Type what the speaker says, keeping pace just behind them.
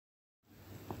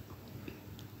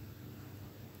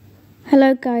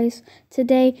Hello guys,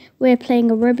 today we're playing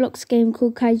a Roblox game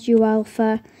called Kaiju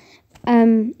Alpha.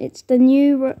 It's the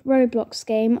new Roblox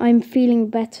game. I'm feeling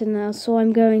better now, so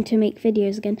I'm going to make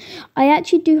videos again. I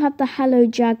actually do have the Hello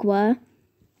Jaguar,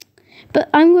 but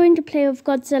I'm going to play with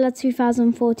Godzilla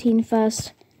 2014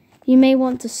 first. You may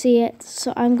want to see it,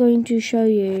 so I'm going to show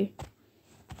you.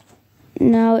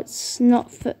 Now it's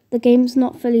not, the game's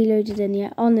not fully loaded in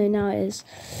yet. Oh no, now it is.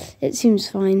 It seems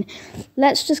fine.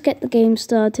 Let's just get the game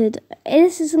started.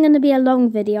 This isn't going to be a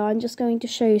long video. I'm just going to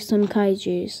show you some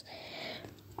kaijus.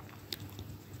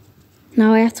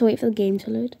 Now I have to wait for the game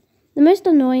to load. The most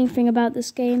annoying thing about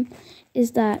this game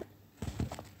is that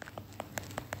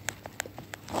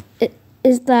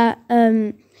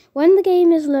when the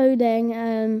game is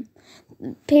loading,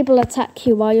 people attack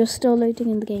you while you're still loading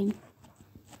in the game.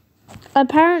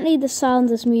 Apparently the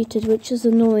sound is muted, which is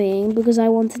annoying because I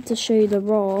wanted to show you the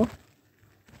raw.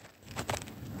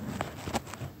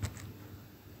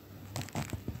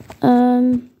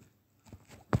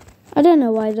 I don't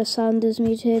know why the sound is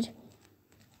muted.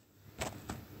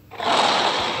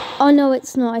 Oh no,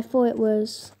 it's not. I thought it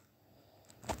was.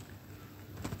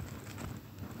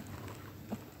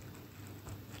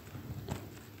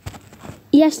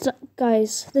 Yes,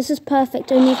 guys, this is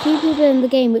perfect. Only a few people in the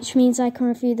game, which means I can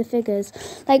review the figures.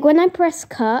 Like, when I press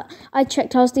cut, I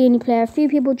checked I was the only player. A few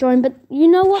people joined, but you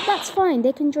know what? That's fine.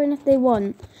 They can join if they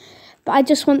want. But I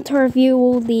just want to review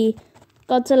all the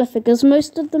Godzilla figures.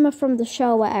 Most of them are from the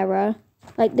Showa era.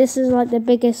 Like, this is like the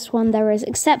biggest one there is,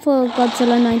 except for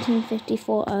Godzilla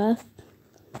 1954 Earth.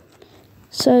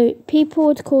 So, people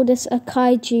would call this a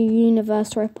Kaiju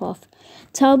Universe ripoff.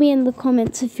 Tell me in the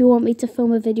comments if you want me to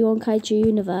film a video on Kaiju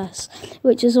Universe,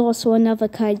 which is also another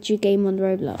Kaiju game on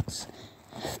Roblox.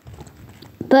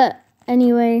 But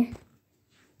anyway,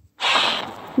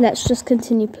 let's just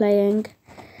continue playing.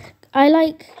 I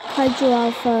like Kaiju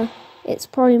Alpha. It's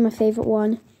probably my favourite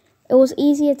one. It was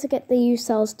easier to get the U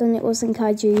cells than it was in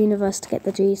Kaiju Universe to get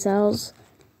the G cells,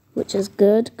 which is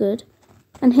good.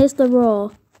 And here's the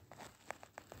raw.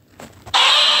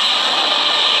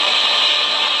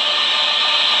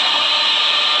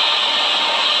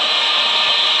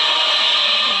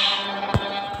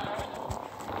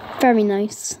 Very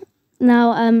nice.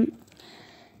 Now,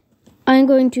 I'm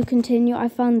going to continue. I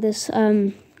found this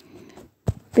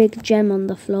big gem on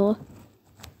the floor.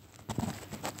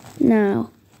 Now,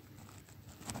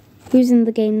 who's in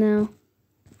the game now?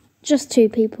 Just 2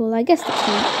 people. I guess that's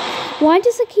fine. Why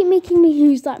does it keep making me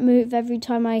use that move every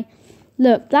time I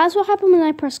look? That's what happened when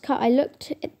I pressed cut. I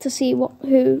looked to see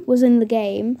who was in the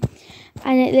game,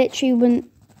 and it literally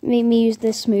wouldn't make me use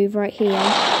this move right here.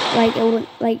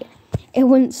 It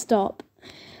wouldn't stop.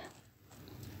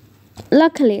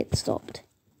 Luckily, it stopped.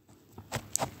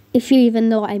 If you even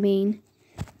know what I mean.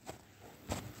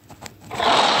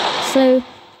 So,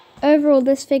 overall,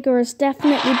 this figure is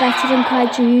definitely better than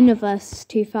Kaiju Universe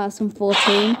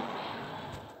 2014.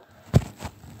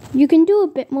 You can do a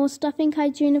bit more stuff in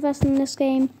Kaiju Universe in this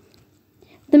game.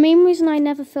 The main reason I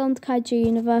never filmed Kaiju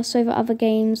Universe over other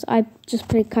games, I just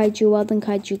played Kaiju World and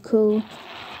Kaiju Cool,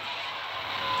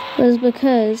 was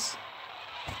because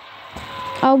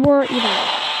I'll worry you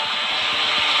that.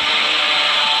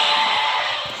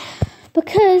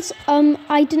 Because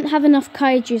I didn't have enough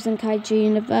kaijus in Kaiju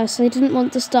Universe. I didn't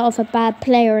want to start off a bad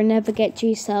player and never get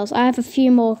G cells. I have a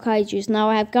few more kaijus. Now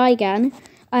I have Gigan,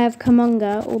 I have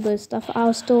Kamunga, all those stuff.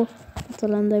 I'll still have to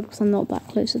land though because I'm not that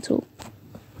close at all.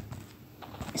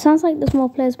 It sounds like there's more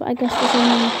players, but I guess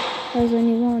there's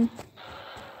only one.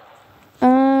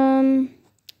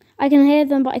 I can hear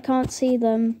them, but I can't see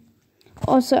them.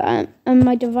 Also, and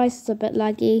my device is a bit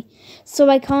laggy, so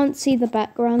I can't see the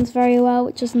backgrounds very well,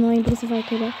 which is annoying because if I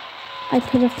could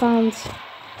have found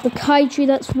the kaiju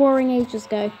that's roaring ages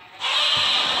ago.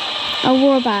 I'll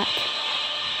roar back.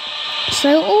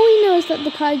 So all we know is that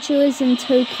the kaiju is in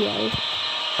Tokyo.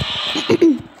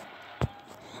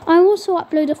 I also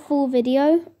upload a full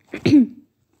video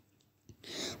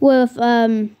with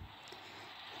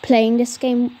playing this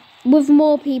game with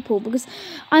more people, because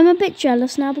I'm a bit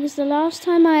jealous now, because the last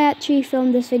time I actually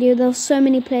filmed this video there were so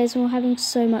many players and we were having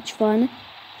so much fun,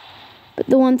 but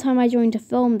the one time I joined to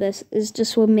film this is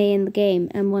just with me in the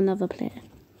game and one other player.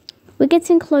 We're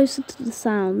getting closer to the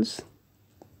sounds.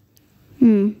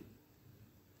 I'm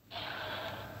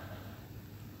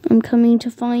coming to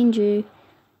find you,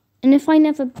 and if I'm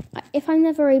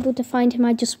never able to find him,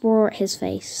 I just roar at his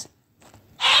face.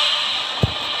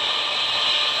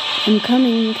 I'm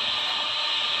coming.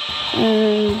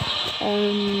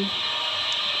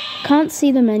 Can't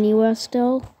see them anywhere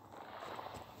still.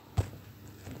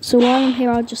 So while I'm here,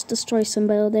 I'll just destroy some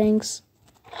buildings.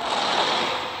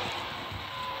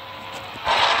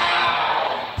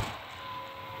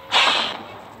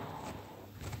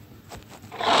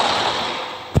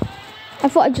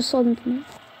 thought I just saw them from here.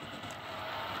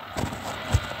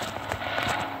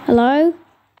 Hello?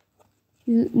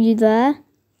 You there?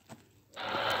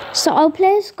 So I'll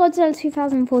play as Godzilla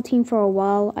 2014 for a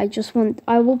while.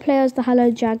 I will play as the Hello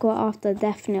Jaguar after,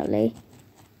 definitely.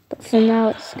 But for now,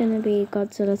 it's going to be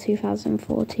Godzilla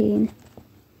 2014.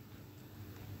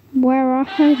 Where are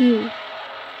you?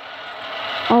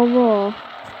 I'll roar.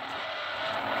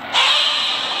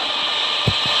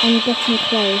 I'm getting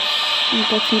close. I'm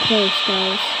getting close,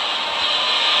 guys.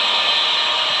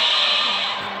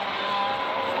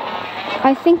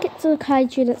 I think it's a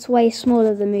kaiju that's way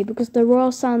smaller than me because the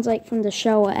roar sounds like from the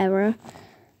Showa era.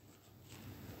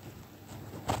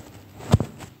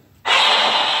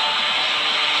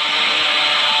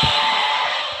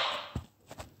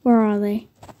 Where are they?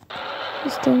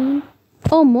 Still?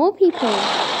 Oh, more people.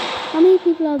 How many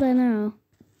people are there now?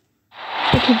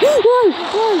 Okay. Whoa, whoa,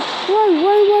 whoa, whoa,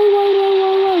 whoa, whoa, whoa,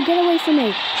 whoa, whoa, get away from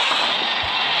me.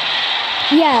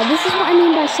 Yeah, this is what I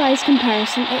mean by size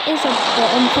comparison. It is a bit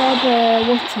unfair,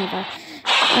 but whatever.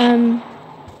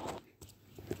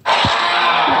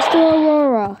 Let's do a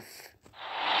roar off.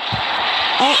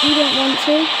 Oh, you don't want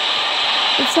to?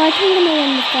 It's like I'm going to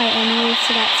win the fight anyway,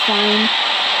 so that's fine.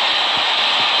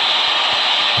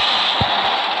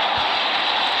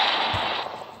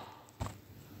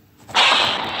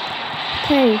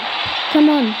 Okay, come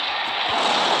on.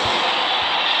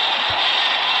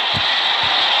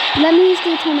 Let me use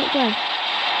the atomic breath.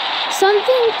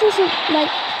 Something doesn't,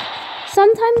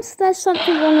 sometimes there's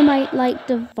something wrong on my,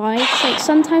 device. Like,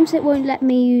 sometimes it won't let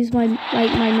me use my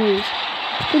moves.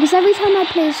 Because every time I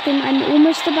play this game, I'm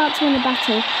almost about to win a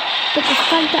battle. But the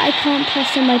fact that I can't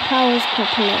press in my powers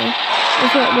properly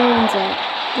is what ruins it.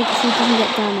 Because he doesn't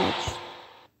get damaged.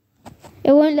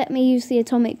 It won't let me use the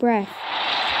atomic breath.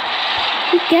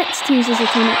 He gets to use his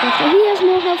atomic breath, but he has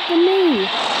more health than me.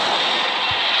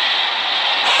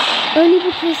 Only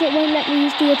because it won't let me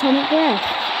use the atomic breath.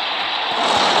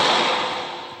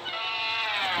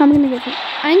 I'm gonna get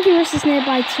Anguirus is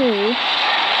nearby too.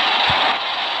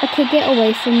 Okay, get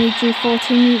away from me, G14,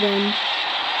 you win.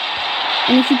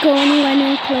 And if you go anywhere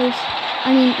near close,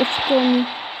 if you go any...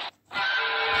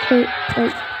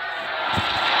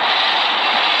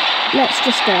 let's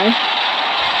just go.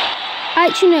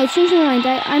 Actually, no, change my mind.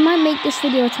 I might make this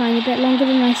video a tiny bit longer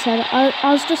than I said. I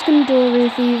was just going to do a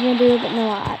review video, but no,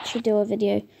 I'll actually do a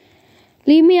video.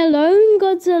 Leave me alone,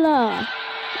 Godzilla!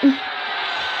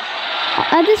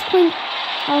 At this point,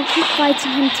 I'll keep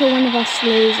fighting him till one of us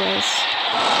loses.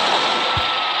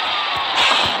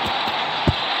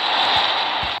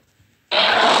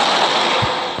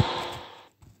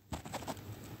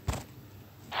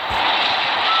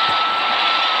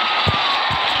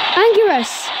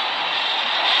 Anguirus!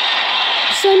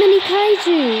 So many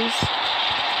kaijus.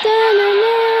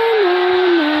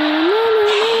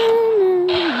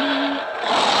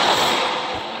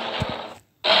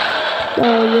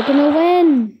 Oh, you're gonna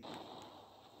win.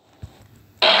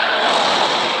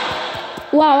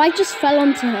 Wow, I just fell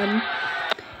onto him.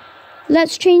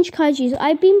 Let's change kaijus.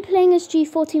 I've been playing as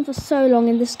G14 for so long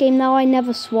in this game. Now I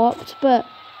never swapped, but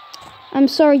I'm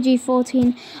sorry,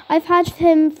 G14. I've had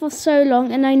him for so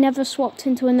long and I never swapped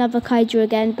into another kaiju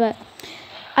again, but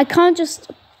I can't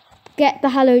just get the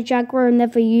Hello Jaguar and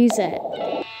never use it.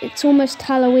 It's almost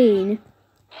Halloween.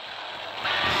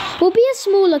 We'll be a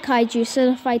smaller kaiju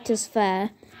so the fight is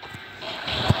fair.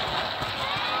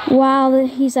 Wow,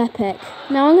 he's epic.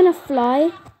 Now I'm going to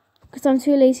fly because I'm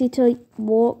too lazy to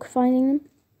walk finding him.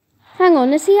 Hang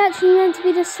on, is he actually meant to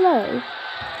be this slow?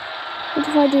 What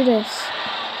if I do this?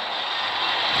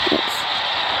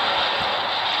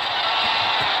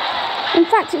 In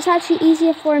fact, it's actually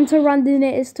easier for him to run than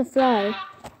it is to fly.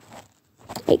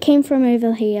 It came from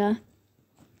over here.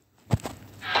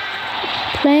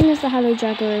 Playing as the Hello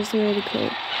Jaguar is really cool.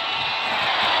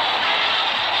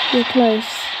 You're close.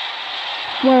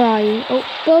 Where are you? Oh,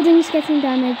 building's getting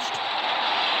damaged.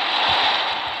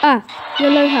 Ah,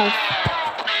 you're low health.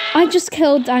 I just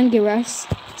killed Anguirus.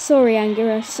 Sorry,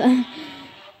 Anguirus.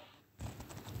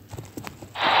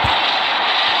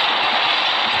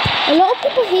 A lot of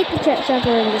people hate the Jet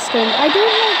Jaguar in this game. I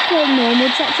don't like the normal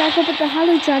Jet Jaguar, but the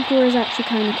Hello Jaguar is actually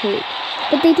kind of cool.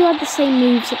 But they do have the same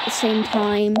moves at the same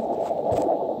time.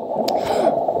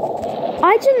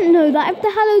 I didn't know that if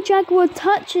the Hello Jaguar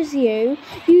touches you,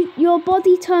 your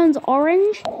body turns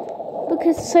orange.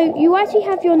 Because, so you actually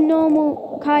have your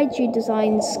normal kaiju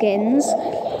design skins.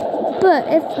 But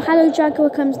if Hello Jaguar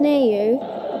comes near you,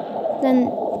 then,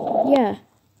 yeah.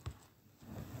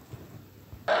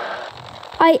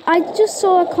 I just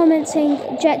saw a comment saying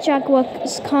Jet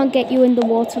Jaguars can't get you in the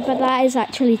water, but that is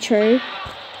actually true.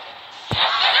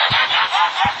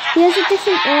 He has a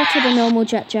different aura to the normal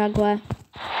Jet Jaguar.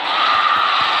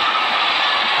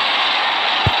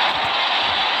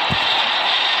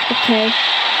 Okay.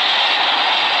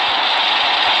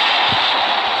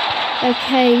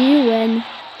 Okay, you win.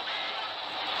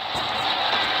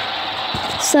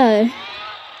 So,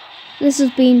 this has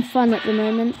been fun at the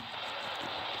moment.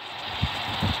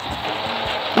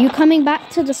 You coming back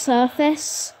to the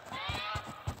surface?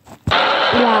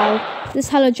 Wow, this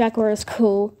Hello Jaguar is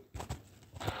cool.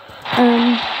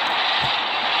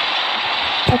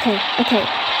 Okay.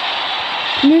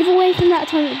 Move away from that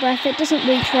atomic breath. It doesn't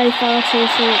reach very far at all, so it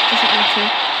doesn't matter.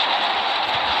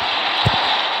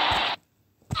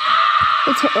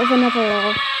 It's hit with another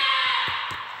roll.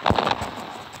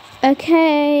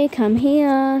 Okay, come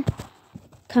here.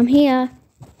 Come here.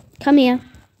 Come here.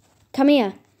 Come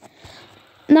here.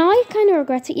 Now I kind of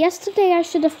regret it. Yesterday I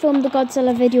should have filmed the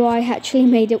Godzilla video I actually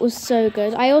made. It was so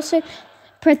good. I also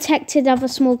protected other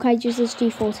small kaijus as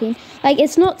G14. Like,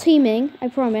 it's not teaming, I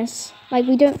promise. Like,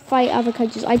 we don't fight other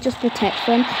kaijus. I just protect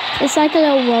them. It's like a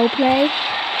little role play.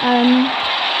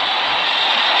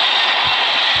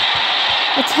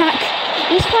 Attack.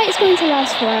 This fight is going to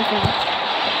last forever.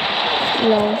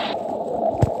 Lol.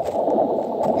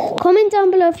 Comment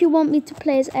down below if you want me to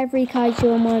play as every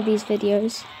kaiju on one of these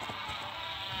videos.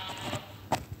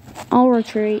 I'll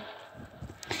retreat.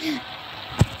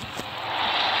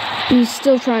 He's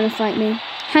still trying to fight me.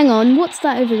 Hang on, what's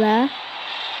that over there?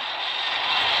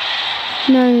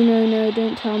 No,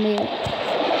 don't tell me it.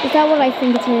 Is that what I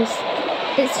think it is?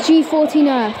 It's G14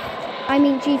 Earth. I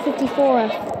mean G54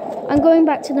 Earth. I'm going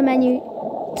back to the menu,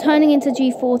 turning into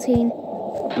G14,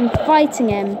 and fighting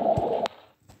him.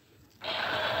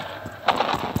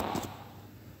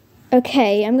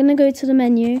 Okay, I'm gonna go to the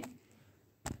menu.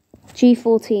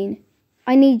 G14.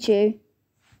 I need you.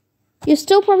 You're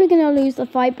still probably going to lose the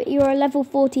fight, but you're a level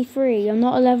 43. You're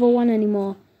not a level 1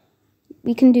 anymore.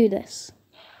 We can do this.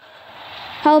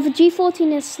 However,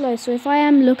 G14 is slow, so if I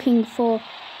am looking for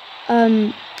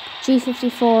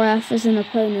G54F as an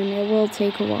opponent, it will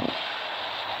take a while.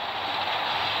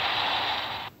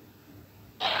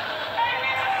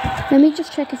 Let me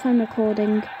just check if I'm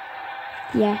recording.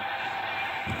 Yeah.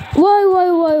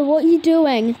 Whoa, what are you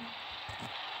doing?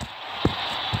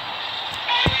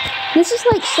 This is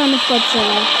like Son of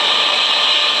Godzilla.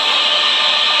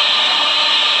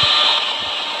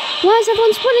 Why is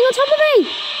everyone spawning on top of me?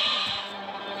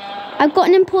 I've got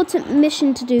an important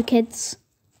mission to do, kids.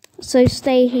 So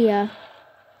stay here.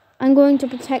 I'm going to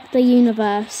protect the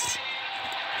universe.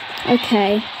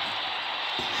 Okay.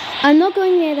 I'm not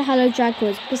going near the Hello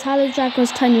Jaguars because Hello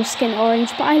Jaguars turn your skin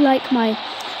orange, but I like my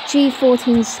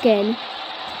G14 skin.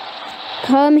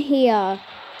 Come here.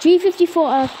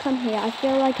 G54 Earth, come here. I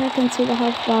feel like I can see the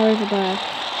health bar over there.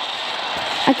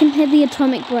 I can hear the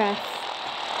atomic breath.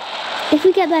 If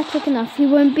we get there quick enough, he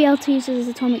won't be able to use his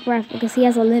atomic breath because he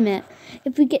has a limit.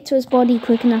 If we get to his body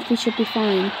quick enough, we should be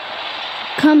fine.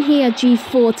 Come here,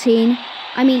 G14.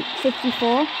 I mean,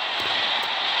 54.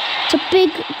 It's a big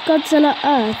Godzilla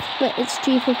Earth, but it's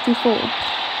G54.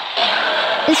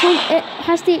 This one, it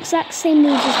has the exact same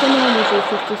moves as the normal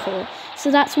G54. So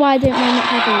that's why I don't mind not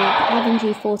having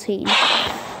G14.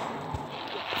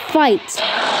 Fight.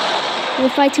 We're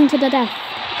fighting to the death.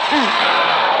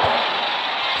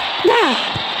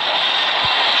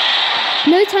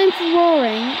 No time for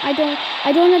roaring. I don't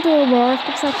want to do a roar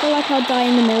because I feel like I'll die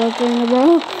in the middle of doing a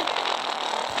roar.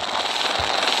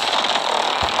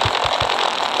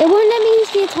 It won't let me use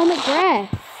the atomic breath.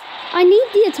 I need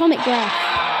the atomic breath.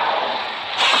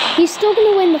 He's still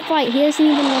going to win the fight. He hasn't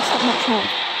even lost that much health.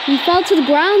 He fell to the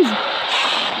ground.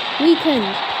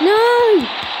 Weakened. No!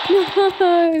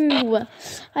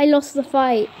 I lost the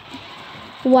fight.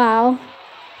 Wow.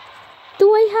 Do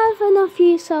I have enough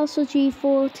use cells for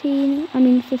G14? I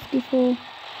mean 54.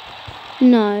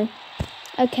 No.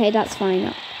 Okay, that's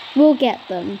fine. We'll get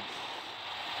them.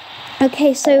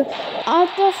 Okay, so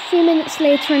after a few minutes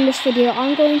later in this video,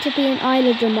 I'm going to be in Isle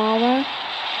of Damara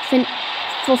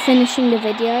for finishing the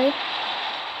video.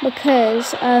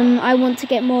 Because I want to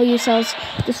get more use cells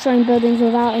destroying buildings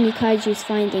without any kaijus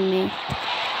finding me.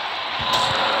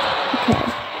 Okay.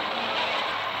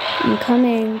 I'm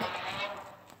coming.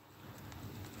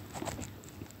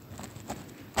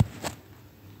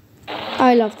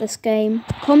 I love this game.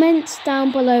 Comments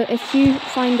down below if you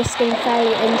find this game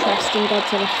fairly interesting,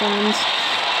 Godzilla fans.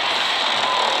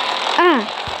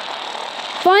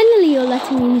 Finally you're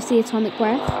letting me use the atomic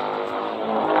breath.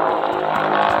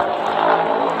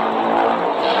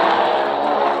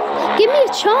 Give me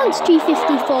a chance,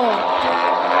 G54.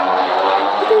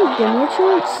 You don't give me a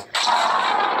chance.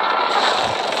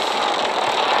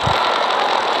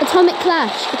 Atomic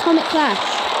Clash. Atomic Clash.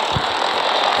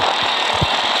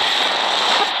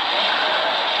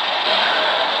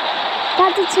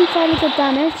 That did some fairly good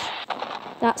damage.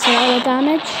 That's a lot of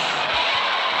damage.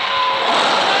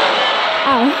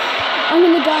 Ow. I'm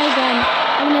gonna die again.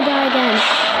 I'm gonna die again.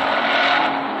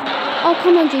 Oh,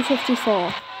 come on,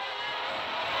 G54.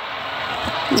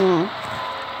 Oh.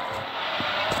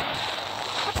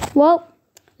 Well,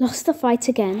 lost the fight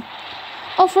again.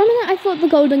 Oh, for a minute I thought the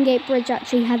Golden Gate Bridge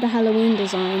actually had the Halloween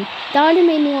design. That only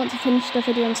made me want to finish the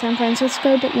video in San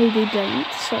Francisco, but maybe don't,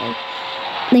 so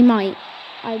they might.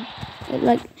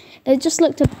 It just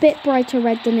looked a bit brighter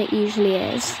red than it usually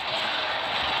is.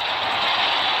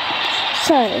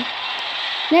 So,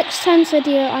 next time's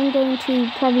video I'm going to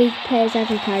probably play as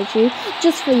every kaiju,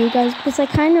 just for you guys, because I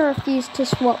kind of refuse to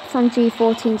swap from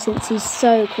G14 since he's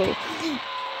so cool.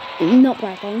 Not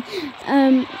bragging.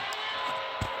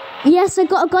 Yes, I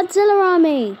got a Godzilla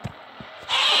army.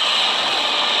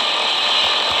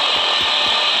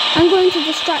 I'm going to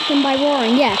distract them by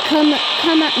roaring. Yeah, come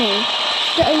at me.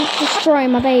 Don't destroy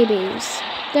my babies.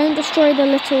 Don't destroy the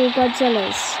little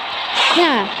Godzillas.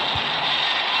 Yeah.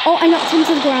 Oh, I knocked him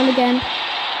to the ground again.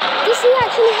 Does he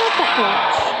actually have that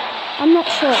glitch? I'm not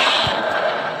sure.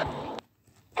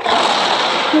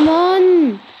 Come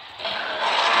on.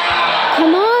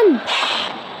 Come on.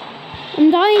 I'm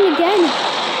dying again.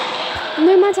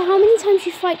 No matter how many times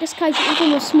you fight this kaiju,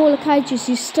 even with smaller kaijus,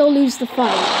 you still lose the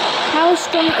fight. How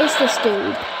strong is this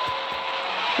dude?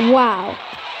 Wow.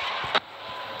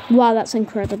 Wow, that's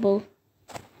incredible.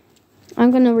 I'm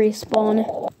gonna respawn.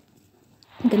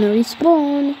 I'm gonna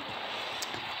respawn.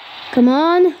 Come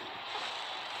on.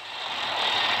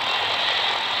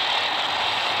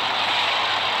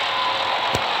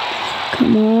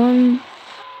 Come on.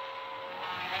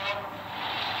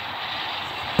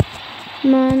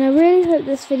 Man, I really hope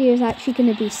this video is actually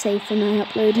going to be safe when I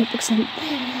upload it,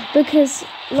 because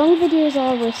long videos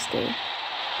are risky.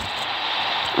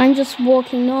 I'm just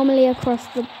walking normally across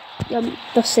the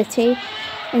city,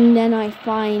 and then I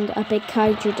find a big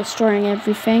kaiju destroying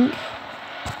everything.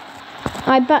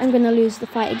 I bet I'm going to lose the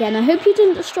fight again. I hope you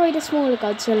didn't destroy the smaller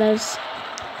Godzillas.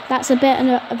 That's a bit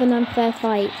of an unfair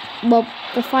fight. Well,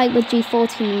 the fight with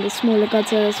G14 and the smaller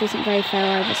Godzillas wasn't very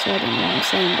fair either, so I don't know why I'm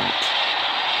saying that.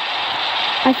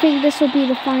 I think this will be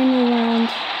the final round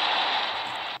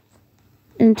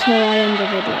until I end the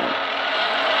video.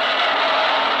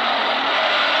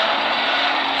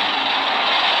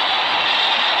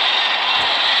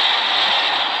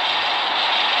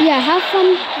 Yeah, have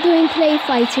fun doing play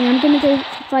fighting. I'm going to go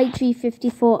fight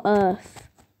G54 Earth.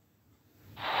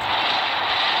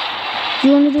 Do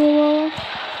you want to do a roll?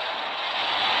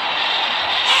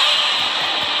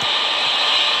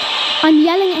 I'm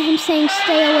yelling at him saying,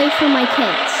 stay away from my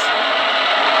kids.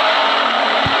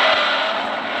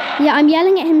 Yeah, I'm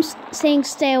yelling at him saying,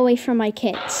 stay away from my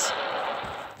kids.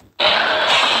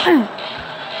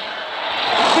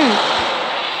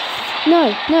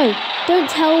 No, don't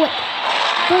tell it.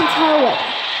 Oh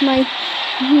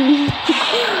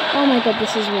my god,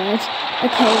 this is weird.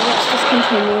 Okay, let's just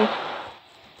continue.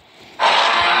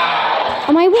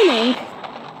 Am I winning?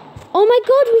 Oh my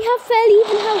god, we have fairly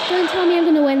even health. Don't tell me I'm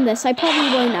going to win this. I probably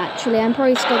won't, actually. I'm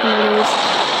probably still going to lose.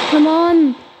 Come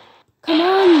on. Come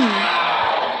on.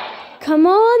 Come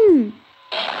on.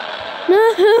 No,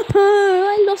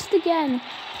 I lost again.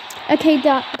 Okay,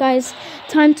 guys.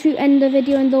 Time to end the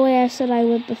video in the way I said I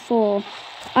would before.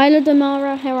 Isla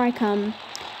Damara, here I come.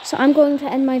 So I'm going to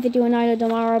end my video in Isla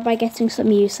Damara by getting some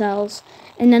U cells.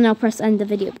 And then I'll press end the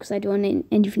video because I don't want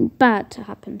anything bad to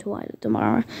happen to Isla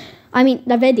Damara. I mean,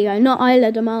 the video, not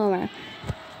Isla Damara.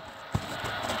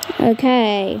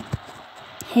 Okay.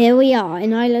 Here we are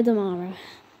in Isla Damara.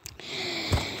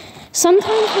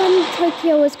 Sometimes when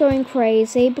Tokyo is going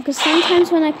crazy, because sometimes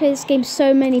when I play this game,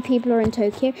 so many people are in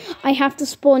Tokyo, I have to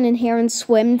spawn in here and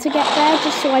swim to get there,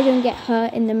 just so I don't get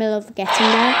hurt in the middle of getting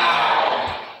there.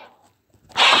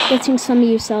 Getting some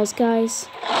U cells, guys.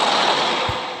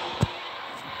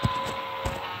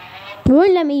 It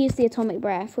won't let me use the atomic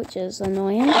breath, which is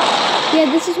annoying. Yeah,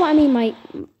 this is what I mean. I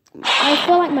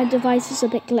feel like my device is a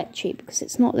bit glitchy because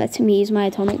it's not letting me use my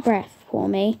atomic breath for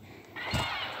me.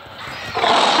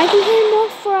 I can hear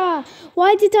Mothra.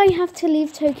 Why did I have to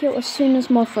leave Tokyo as soon as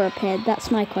Mothra appeared? That's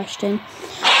my question.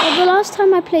 Well, the last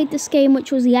time I played this game,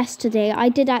 which was yesterday, I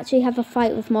did actually have a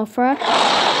fight with Mothra,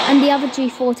 and the other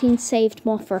G14 saved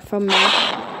Mothra from me.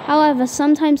 However,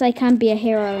 sometimes I can be a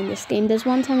hero in this game. There's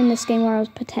one time in this game where I was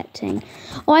protecting.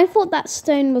 Oh, I thought that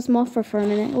stone was Mothra for a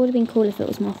minute. It would have been cool if it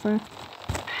was Mothra.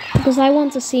 Because I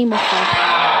want to see Mothra.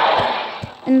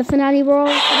 And the finale roar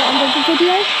at the end of the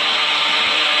video.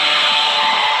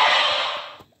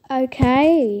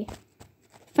 Okay.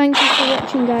 Thank you for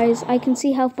watching, guys. I can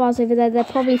see health bars over there. They're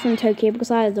probably from Tokyo because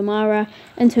either Damara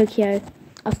and Tokyo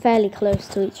are fairly close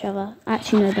to each other.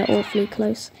 Actually, no, they're awfully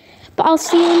close. But I'll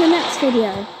see you in the next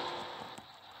video.